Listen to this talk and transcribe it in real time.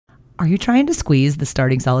Are you trying to squeeze the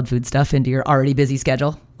starting solid food stuff into your already busy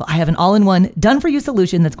schedule? Well, I have an all-in-one, done-for-you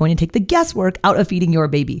solution that's going to take the guesswork out of feeding your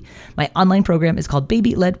baby. My online program is called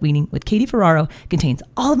Baby-Led Weaning with Katie Ferraro. It contains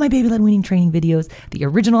all of my baby-led weaning training videos, the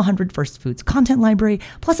original 100 First Foods content library,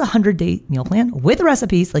 plus a 100-day meal plan with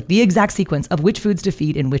recipes, like the exact sequence of which foods to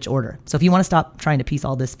feed in which order. So if you want to stop trying to piece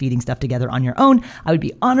all this feeding stuff together on your own, I would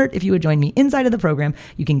be honored if you would join me inside of the program.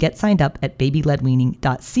 You can get signed up at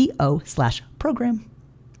babyledweaning.co/program.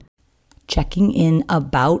 Checking in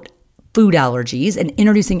about food allergies and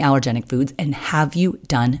introducing allergenic foods. And have you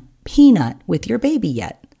done peanut with your baby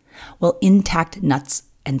yet? Well, intact nuts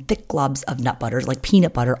and thick globs of nut butters like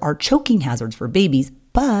peanut butter are choking hazards for babies,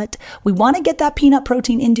 but we want to get that peanut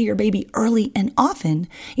protein into your baby early and often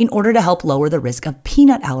in order to help lower the risk of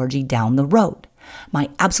peanut allergy down the road. My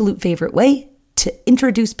absolute favorite way to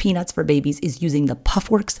introduce peanuts for babies is using the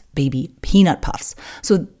Puffworks Baby Peanut Puffs.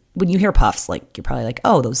 So when you hear puffs, like you're probably like,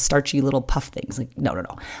 oh, those starchy little puff things. Like, no.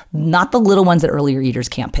 Not the little ones that earlier eaters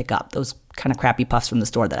can't pick up. Those kind of crappy puffs from the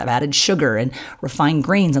store that have added sugar and refined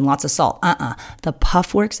grains and lots of salt. The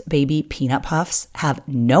Puffworks Baby Peanut Puffs have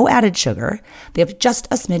no added sugar. They have just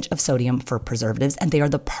a smidge of sodium for preservatives, and they are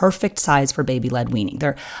the perfect size for baby-led weaning.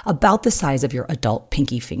 They're about the size of your adult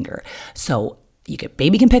pinky finger. So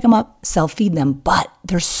baby can pick them up, self-feed them, but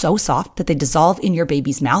they're so soft that they dissolve in your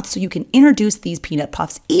baby's mouth, so you can introduce these peanut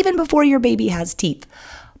puffs even before your baby has teeth.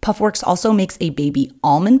 Puffworks also makes a baby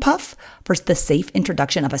almond puff for the safe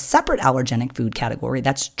introduction of a separate allergenic food category,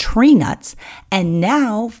 that's tree nuts. And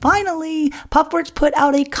now, finally, Puffworks put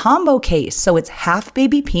out a combo case, so it's half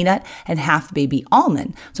baby peanut and half baby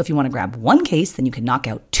almond. So if you want to grab one case, then you can knock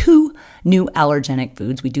out 2 new allergenic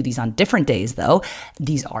foods. We do these on different days, though.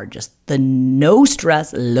 These are just the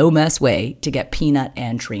no-stress, low-mess way to get peanut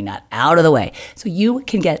and tree nut out of the way. So you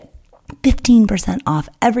can get 15% off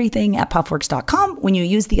everything at puffworks.com when you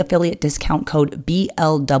use the affiliate discount code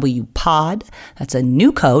BLWPOD. That's a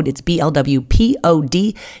new code. It's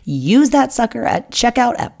BLWPOD. Use that sucker at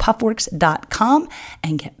checkout at puffworks.com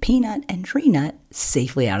and get peanut and tree nut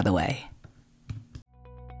safely out of the way.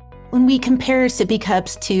 When we compare sippy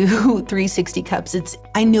cups to 360 cups,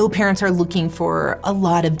 I know parents are looking for a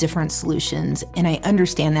lot of different solutions, and I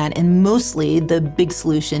understand that. And mostly the big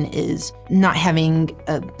solution is not having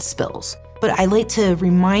spills. But I like to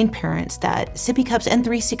remind parents that sippy cups and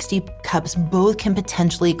 360 cups both can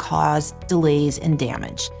potentially cause delays and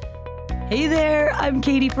damage. Hey there, I'm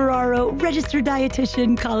Katie Ferraro, registered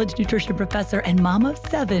dietitian, college nutrition professor, and mom of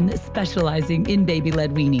 7 specializing in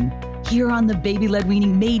baby-led weaning. Here on the Baby-Led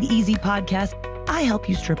Weaning Made Easy podcast, I help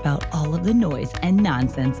you strip out all of the noise and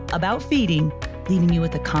nonsense about feeding, leaving you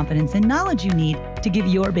with the confidence and knowledge you need to give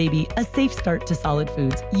your baby a safe start to solid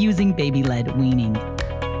foods using baby-led weaning.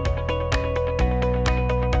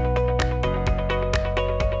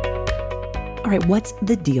 All right, what's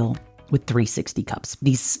the deal with 360 cups?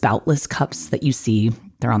 These spoutless cups that you see,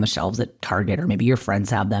 they're on the shelves at Target, or maybe your friends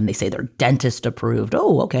have them. They say they're dentist approved.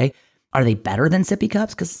 Oh, okay. Are they better than sippy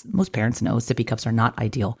cups? Because most parents know sippy cups are not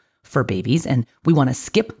ideal for babies, and we want to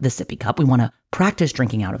skip the sippy cup. We want to practice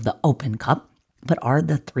drinking out of the open cup. But are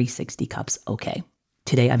the 360 cups okay?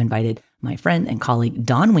 Today, I've invited my friend and colleague,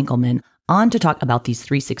 Dawn Winkelmann, on to talk about these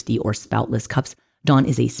 360 or spoutless cups. Dawn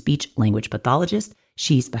is a speech-language pathologist.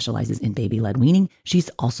 She specializes in baby-led weaning. She's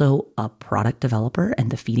also a product developer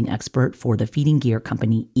and the feeding expert for the feeding gear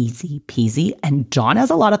company Easy Peasy. And Dawn has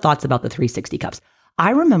a lot of thoughts about the 360 cups. I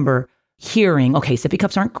remember hearing, okay, sippy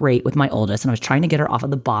cups aren't great with my oldest, and I was trying to get her off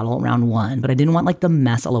of the bottle around 1, but I didn't want the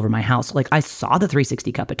mess all over my house. So I saw the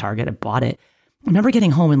 360 cup at Target. I bought it. I remember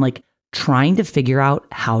getting home and trying to figure out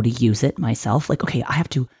how to use it myself. Okay, I have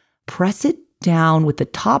to press it down with the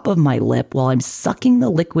top of my lip while I'm sucking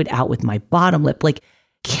the liquid out with my bottom lip.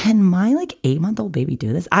 Can my 8-month-old baby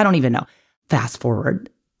do this? I don't even know. Fast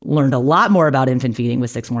forward, learned a lot more about infant feeding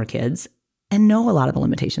with 6 more kids, and know a lot of the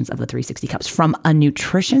limitations of the 360 cups. From a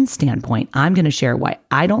nutrition standpoint, I'm going to share why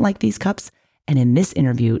I don't like these cups. And in this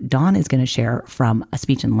interview, Dawn is going to share from a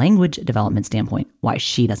speech and language development standpoint why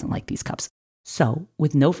she doesn't like these cups. So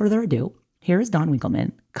with no further ado, here is Dawn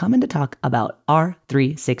Winkelmann coming to talk about our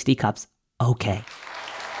 360 cups. Okay.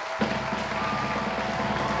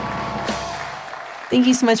 Thank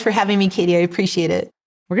you so much for having me, Katie. I appreciate it.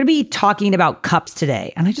 We're going to be talking about cups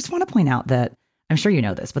today. And I just want to point out that I'm sure you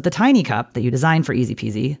know this, but the tiny cup that you designed for Easy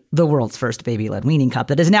Peasy, the world's first baby-led weaning cup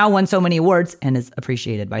that has now won so many awards and is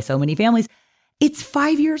appreciated by so many families, it's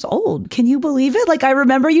 5 years old. Can you believe it? I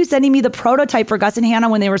remember you sending me the prototype for Gus and Hannah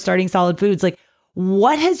when they were starting Solid Foods.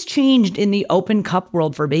 What has changed in the open cup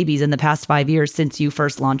world for babies in the past 5 years since you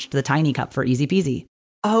first launched the tiny cup for Easy Peasy?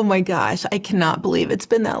 Oh my gosh, I cannot believe it's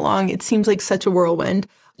been that long. It seems like such a whirlwind.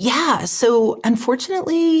 Yeah. So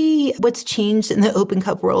unfortunately, what's changed in the open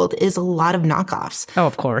cup world is a lot of knockoffs. Oh,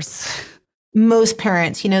 of course. Most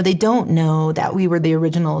parents, they don't know that we were the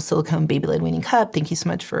original silicone baby-led weaning cup. Thank you so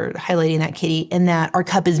much for highlighting that, Katie. And that our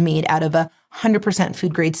cup is made out of 100%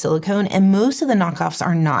 food-grade silicone. And most of the knockoffs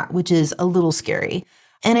are not, which is a little scary.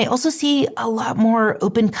 And I also see a lot more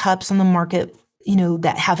open cups on the market,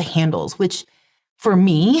 that have handles, which for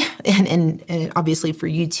me, and obviously for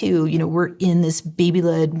you too, we're in this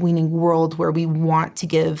baby-led weaning world where we want to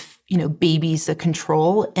give, babies the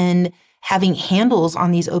control, and having handles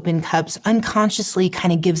on these open cups unconsciously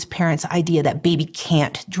kind of gives parents the idea that baby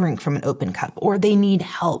can't drink from an open cup or they need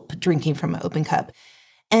help drinking from an open cup.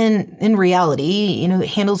 And in reality,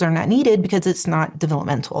 handles are not needed because it's not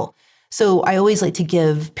developmental. So I always like to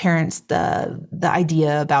give parents the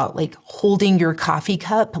idea about like holding your coffee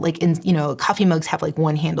cup, like coffee mugs have like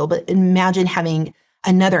one handle, but imagine having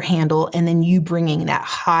another handle and then you bringing that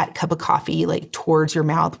hot cup of coffee like towards your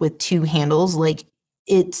mouth with two handles. Like,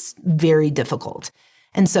 it's very difficult.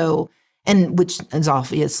 And which is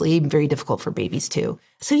obviously very difficult for babies too.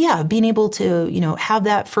 So yeah, being able to, have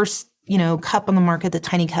that first, cup on the market, the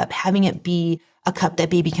tiny cup, having it be a cup that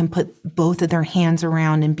baby can put both of their hands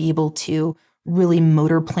around and be able to really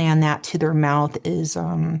motor plan that to their mouth is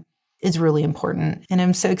really important. And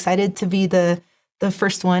I'm so excited to be the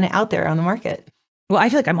first one out there on the market. Well, I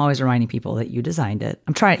feel like I'm always reminding people that you designed it.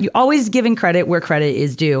 You always giving credit where credit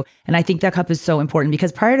is due. And I think that cup is so important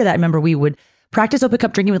because prior to that, I remember we would practice open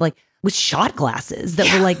cup drinking with shot glasses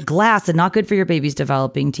that were like glass and not good for your baby's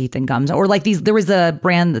developing teeth and gums. Or like there was a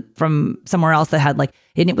brand from somewhere else that had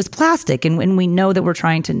and it was plastic. And we know that we're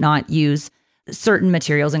trying to not use certain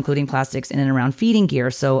materials, including plastics in and around feeding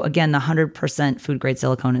gear. So again, the 100% food grade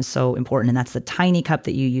silicone is so important. And that's the tiny cup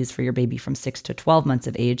that you use for your baby from 6 to 12 months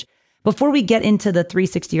of age. Before we get into the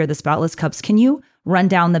 360 or the spoutless cups, can you run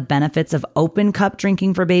down the benefits of open cup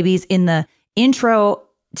drinking for babies? In the intro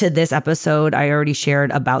to this episode, I already shared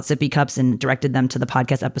about sippy cups and directed them to the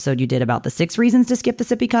podcast episode you did about the 6 reasons to skip the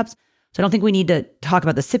sippy cups. So I don't think we need to talk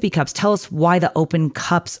about the sippy cups. Tell us why the open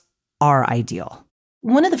cups are ideal.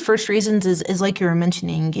 One of the first reasons is like you were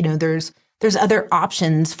mentioning, there's other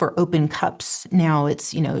options for open cups. Now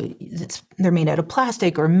they're made out of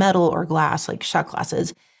plastic or metal or glass, like shot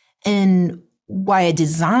glasses. And why I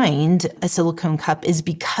designed a silicone cup is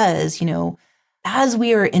because, as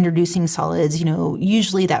we are introducing solids,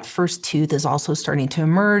 usually that first tooth is also starting to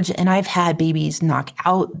emerge. And I've had babies knock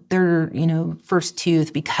out their, first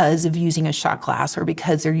tooth because of using a shot glass or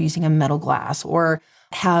because they're using a metal glass, or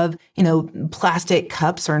have, plastic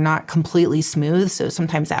cups are not completely smooth. So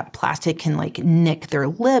sometimes that plastic can nick their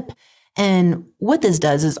lip. And what this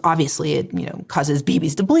does is obviously it, causes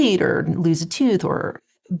babies to bleed or lose a tooth,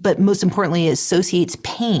 but most importantly, it associates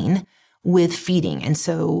pain with feeding. And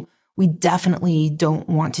so we definitely don't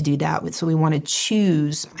want to do that. So we want to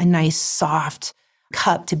choose a nice soft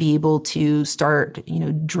cup to be able to start,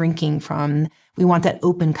 drinking from. We want that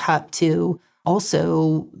open cup to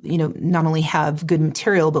also, not only have good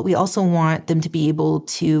material, but we also want them to be able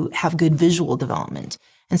to have good visual development.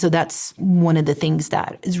 And so that's one of the things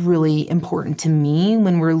that is really important to me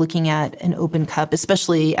when we're looking at an open cup,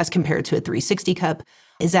 especially as compared to a 360 cup,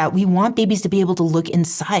 is that we want babies to be able to look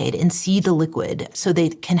inside and see the liquid so they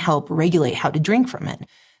can help regulate how to drink from it.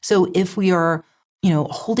 So if we are,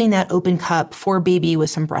 holding that open cup for baby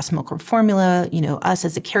with some breast milk or formula, us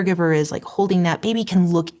as a caregiver is holding that, baby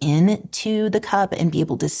can look into the cup and be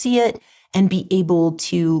able to see it and be able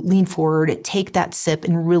to lean forward, take that sip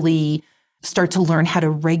and really start to learn how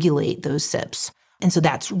to regulate those sips. And so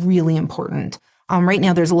that's really important. Right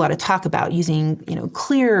now, there's a lot of talk about using,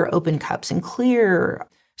 clear open cups and clear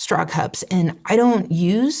straw cups. And I don't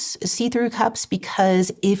use see-through cups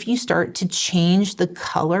because if you start to change the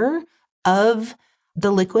color of the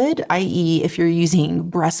liquid, i.e. if you're using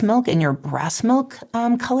breast milk and your breast milk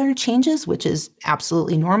color changes, which is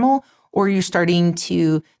absolutely normal, or you're starting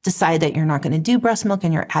to decide that you're not going to do breast milk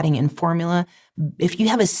and you're adding in formula, if you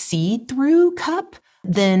have a see-through cup,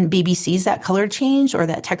 then baby sees that color change or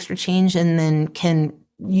that texture change, and then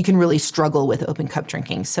you can really struggle with open cup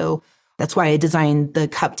drinking. So that's why I designed the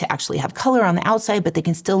cup to actually have color on the outside, but they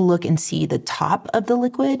can still look and see the top of the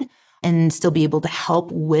liquid and still be able to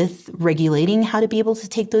help with regulating how to be able to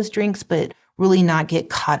take those drinks, but really not get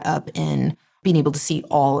caught up in being able to see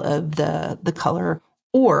all of the color.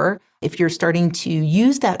 Or if you're starting to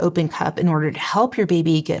use that open cup in order to help your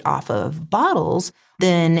baby get off of bottles,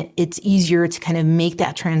 then it's easier to kind of make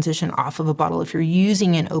that transition off of a bottle if you're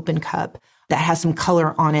using an open cup that has some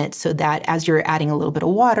color on it, so that as you're adding a little bit of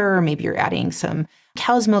water, or maybe you're adding some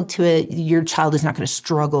cow's milk to it, your child is not going to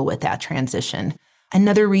struggle with that transition.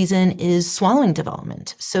 Another reason is swallowing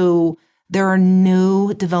development. So there are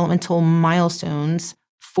no developmental milestones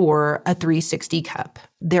for a 360 cup.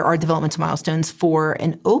 There are developmental milestones for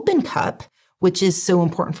an open cup, which is so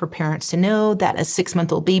important for parents to know that a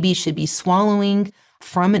 6-month-old baby should be swallowing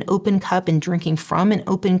from an open cup and drinking from an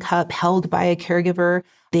open cup held by a caregiver.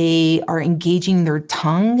 They are engaging their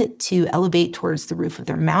tongue to elevate towards the roof of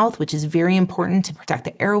their mouth, which is very important to protect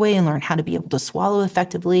the airway and learn how to be able to swallow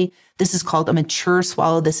effectively. This is called a mature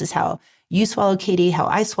swallow. This is how you swallow, Katie, how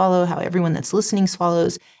I swallow, how everyone that's listening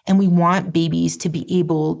swallows. And we want babies to be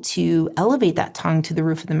able to elevate that tongue to the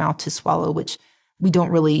roof of the mouth to swallow, which we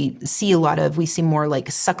don't really see a lot of. We see more like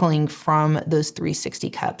suckling from those 360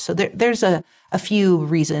 cups. So there's a few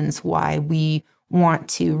reasons why we want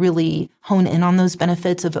to really hone in on those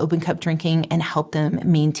benefits of open cup drinking and help them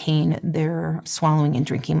maintain their swallowing and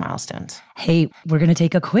drinking milestones. Hey, we're going to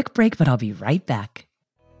take a quick break, but I'll be right back.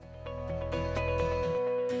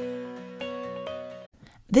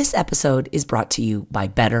 This episode is brought to you by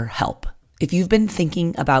BetterHelp. If you've been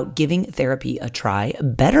thinking about giving therapy a try,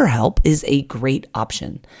 BetterHelp is a great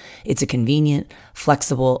option. It's a convenient,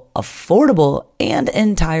 flexible, affordable, and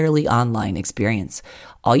entirely online experience.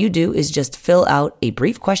 All you do is just fill out a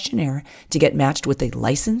brief questionnaire to get matched with a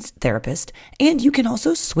licensed therapist, and you can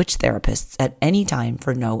also switch therapists at any time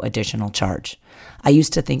for no additional charge. I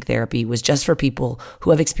used to think therapy was just for people who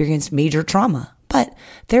have experienced major trauma, but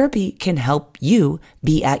therapy can help you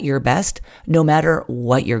be at your best no matter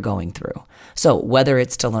what you're going through. So whether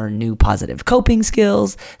it's to learn new positive coping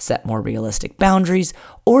skills, set more realistic boundaries,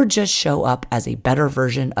 or just show up as a better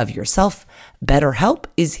version of yourself, BetterHelp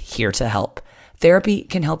is here to help. Therapy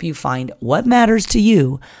can help you find what matters to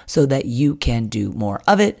you so that you can do more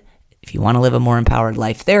of it. If you want to live a more empowered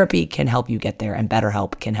life, therapy can help you get there, and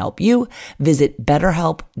BetterHelp can help you. Visit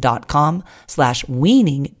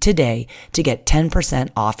betterhelp.com/weaning today to get 10%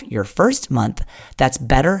 off your first month. That's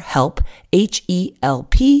BetterHelp,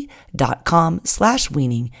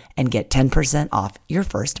 HELP.com/weaning, and get 10% off your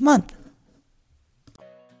first month.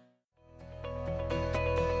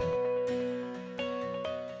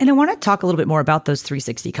 And I want to talk a little bit more about those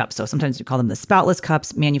 360 cups. So sometimes we call them the spoutless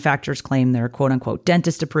cups. Manufacturers claim they're quote unquote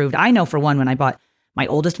dentist approved. I know for one, when I bought my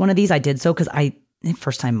oldest one of these, I did so because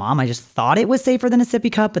first time mom, I just thought it was safer than a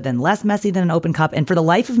sippy cup, but then less messy than an open cup. And for the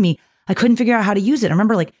life of me, I couldn't figure out how to use it. I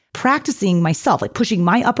remember like practicing myself, like pushing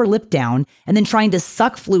my upper lip down and then trying to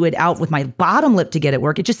suck fluid out with my bottom lip to get it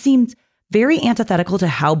work. It just seemed very antithetical to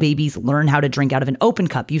how babies learn how to drink out of an open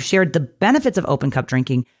cup. You've shared the benefits of open cup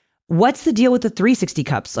drinking. What's the deal with the 360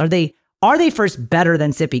 cups? Are they first better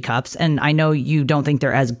than sippy cups? And I know you don't think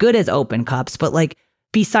they're as good as open cups, but like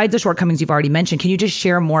besides the shortcomings you've already mentioned, can you just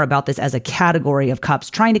share more about this as a category of cups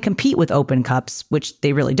trying to compete with open cups, which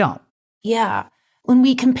they really don't? Yeah. When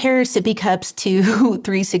we compare sippy cups to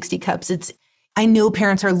 360 cups, I know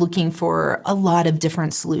parents are looking for a lot of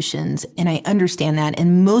different solutions, and I understand that.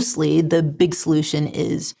 And mostly the big solution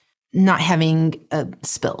is not having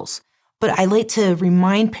spills. But I like to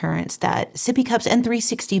remind parents that sippy cups and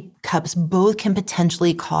 360 cups both can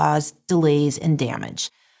potentially cause delays and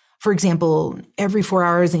damage. For example, every 4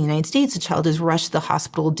 hours in the United States, a child is rushed to the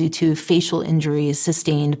hospital due to facial injuries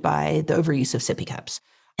sustained by the overuse of sippy cups.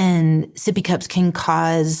 And sippy cups can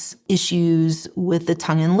cause issues with the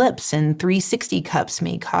tongue and lips, and 360 cups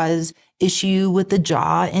may cause issue with the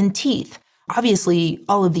jaw and teeth. Obviously,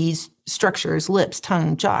 all of these structures, lips,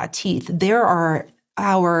 tongue, jaw, teeth, there are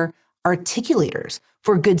our articulators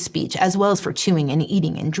for good speech, as well as for chewing and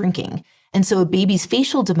eating and drinking. And so a baby's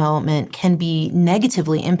facial development can be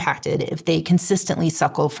negatively impacted if they consistently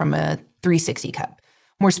suckle from a 360 cup.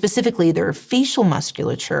 More specifically, their facial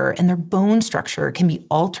musculature and their bone structure can be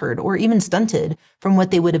altered or even stunted from what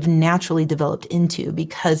they would have naturally developed into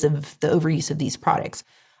because of the overuse of these products.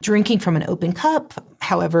 Drinking from an open cup,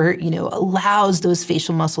 however, allows those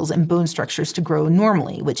facial muscles and bone structures to grow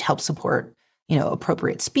normally, which helps support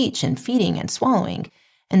appropriate speech and feeding and swallowing.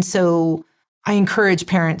 And so I encourage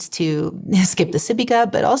parents to skip the sippy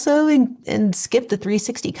cup, but also and skip the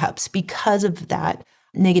 360 cups because of that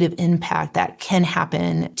negative impact that can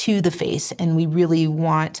happen to the face. And we really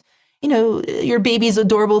want, your baby's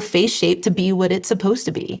adorable face shape to be what it's supposed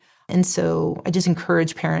to be. And so I just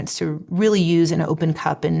encourage parents to really use an open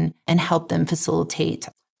cup and help them facilitate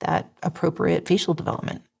that appropriate facial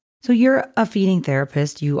development. So you're a feeding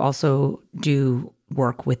therapist. You also do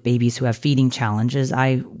work with babies who have feeding challenges.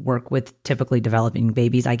 I work with typically developing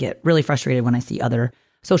babies. I get really frustrated when I see other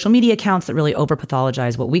social media accounts that really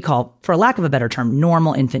overpathologize what we call, for lack of a better term,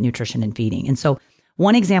 normal infant nutrition and feeding. And so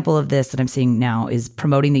one example of this that I'm seeing now is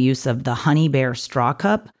promoting the use of the Honey Bear straw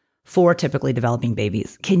cup for typically developing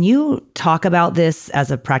babies. Can you talk about this as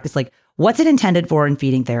a practice? Like, what's it intended for in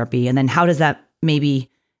feeding therapy? And then how does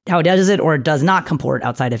it or does not comport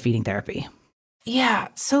outside of feeding therapy? Yeah.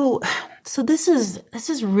 So this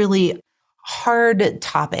is really hard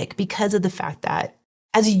topic because of the fact that,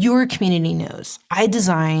 as your community knows, I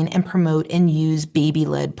design and promote and use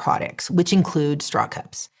baby-led products, which include straw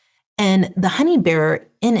cups. And the Honey Bear,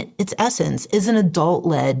 in its essence, is an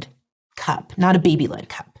adult-led cup, not a baby-led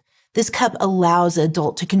cup. This cup allows an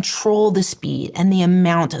adult to control the speed and the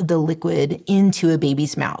amount of the liquid into a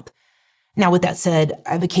baby's mouth. Now, with that said,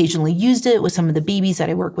 I've occasionally used it with some of the babies that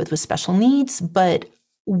I work with special needs, but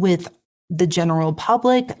with the general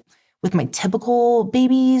public, with my typical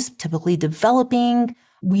babies, typically developing,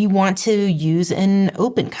 we want to use an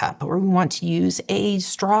open cup or we want to use a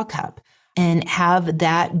straw cup and have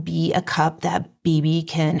that be a cup that baby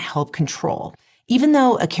can help control. Even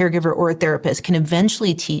though a caregiver or a therapist can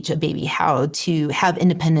eventually teach a baby how to have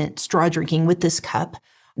independent straw drinking with this cup,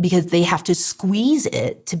 because they have to squeeze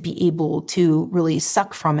it to be able to really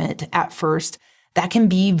suck from it at first, that can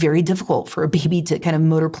be very difficult for a baby to kind of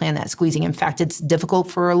motor plan that squeezing. In fact, it's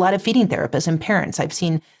difficult for a lot of feeding therapists and parents. I've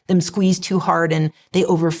seen them squeeze too hard and they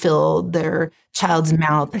overfill their child's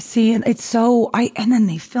mouth. I see. And it's and then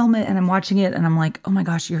they film it and I'm watching it and I'm like, oh my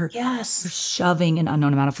gosh, you're shoving an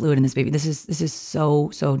unknown amount of fluid in this baby. This is so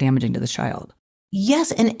damaging to this child.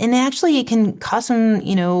 Yes, and actually it can cause some,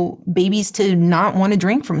 babies to not want to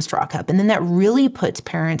drink from a straw cup. And then that really puts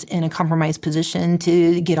parents in a compromised position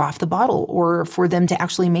to get off the bottle or for them to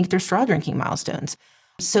actually make their straw drinking milestones.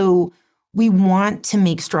 So we want to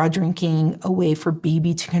make straw drinking a way for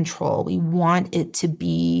baby to control. We want it to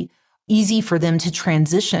be easy for them to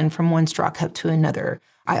transition from one straw cup to another.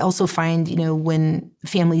 I also find, when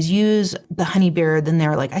families use the Honey Bear, then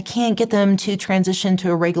they're like, I can't get them to transition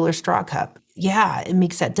to a regular straw cup. Yeah, it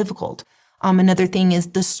makes that difficult. Another thing is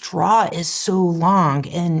the straw is so long.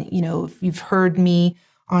 And, if you've heard me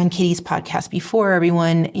on Katie's podcast before,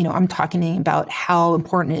 everyone, I'm talking about how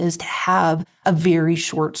important it is to have a very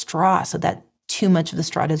short straw so that too much of the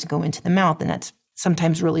straw doesn't go into the mouth. And that's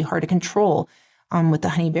sometimes really hard to control with the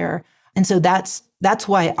Honey Bear. And so that's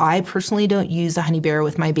why I personally don't use the Honey Bear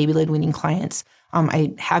with my baby-led weaning clients.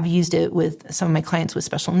 I have used it with some of my clients with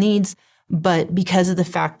special needs, but because of the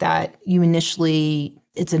fact that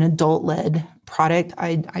it's an adult-led product,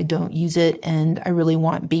 I don't use it. And I really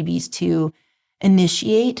want babies to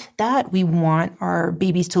initiate that. We want our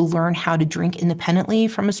babies to learn how to drink independently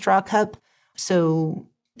from a straw cup. So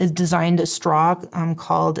it's designed a straw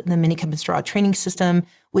called the Mini Cup and Straw Training System,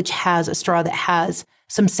 which has a straw that has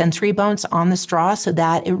some sensory bounce on the straw so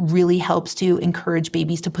that it really helps to encourage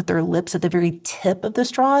babies to put their lips at the very tip of the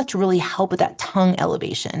straw to really help with that tongue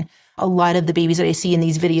elevation. A lot of the babies that I see in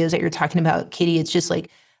these videos that you're talking about, Katie, it's just like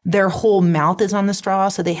their whole mouth is on the straw.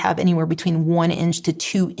 So they have anywhere between 1 inch to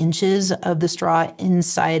 2 inches of the straw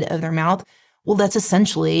inside of their mouth. Well, that's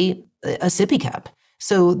essentially a sippy cup.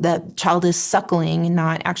 So that child is suckling,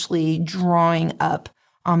 not actually drawing up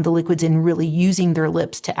the liquids and really using their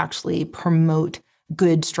lips to actually promote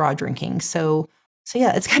good straw drinking. So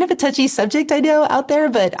yeah, it's kind of a touchy subject, I know, out there,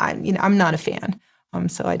 but I'm not a fan.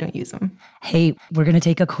 So I don't use them. Hey, we're going to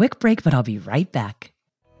take a quick break, but I'll be right back.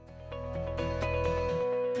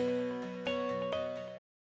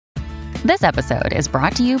 This episode is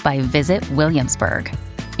brought to you by Visit Williamsburg.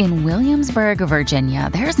 In Williamsburg, Virginia,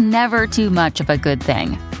 there's never too much of a good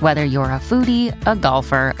thing. Whether you're a foodie, a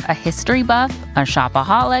golfer, a history buff, a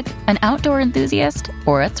shopaholic, an outdoor enthusiast,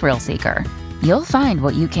 or a thrill seeker, you'll find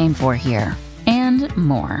what you came for here and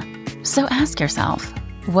more. So ask yourself,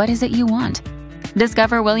 what is it you want?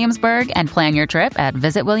 Discover Williamsburg and plan your trip at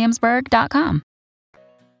visitwilliamsburg.com.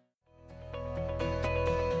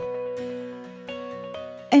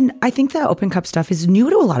 And I think the open cup stuff is new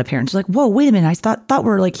to a lot of parents. Like, whoa, wait a minute. I thought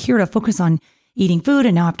we're like here to focus on eating food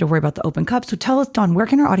and now I have to worry about the open cup. So tell us, Dawn, where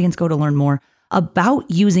can our audience go to learn more about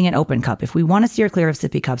using an open cup? If we want to steer clear of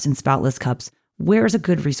sippy cups and spoutless cups, where's a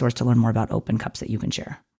good resource to learn more about open cups that you can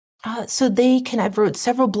share? I've wrote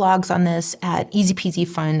several blogs on this at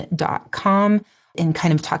easypeasyfun.com and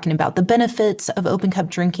kind of talking about the benefits of open cup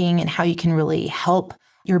drinking and how you can really help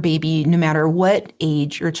your baby no matter what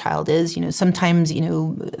age your child is. Sometimes,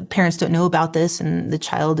 parents don't know about this and the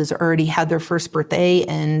child has already had their first birthday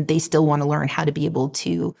and they still want to learn how to be able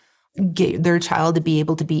to get their child to be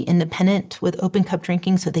able to be independent with open cup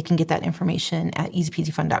drinking, so they can get that information at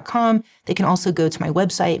easypeasyfun.com. They can also go to my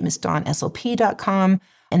website, missdawnslp.com,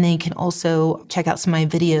 and they can also check out some of my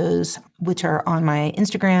videos, which are on my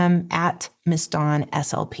Instagram at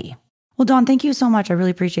missdawnslp. Well, Dawn, thank you so much. I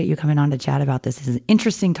really appreciate you coming on to chat about this. This is an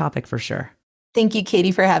interesting topic for sure. Thank you,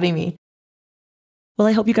 Katie, for having me. Well,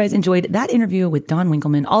 I hope you guys enjoyed that interview with Dawn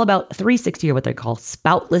Winkelmann, all about 360, or what they call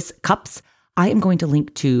spoutless cups. I am going to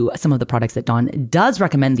link to some of the products that Dawn does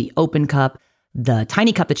recommend: the open cup, the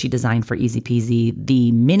tiny cup that she designed for Easy Peasy,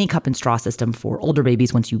 the mini cup and straw system for older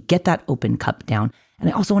babies once you get that open cup down. And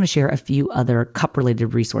I also want to share a few other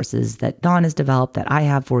cup-related resources that Dawn has developed that I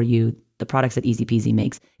have for you, the products that Easy Peasy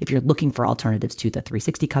makes. If you're looking for alternatives to the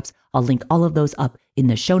 360 cups, I'll link all of those up in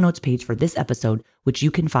the show notes page for this episode, which you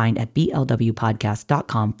can find at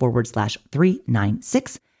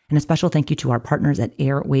blwpodcast.com/396. And a special thank you to our partners at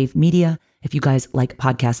Airwave Media. If you guys like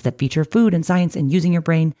podcasts that feature food and science and using your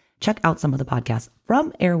brain, check out some of the podcasts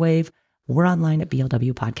from Airwave. We're online at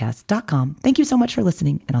blwpodcast.com. Thank you so much for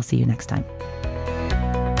listening, and I'll see you next time.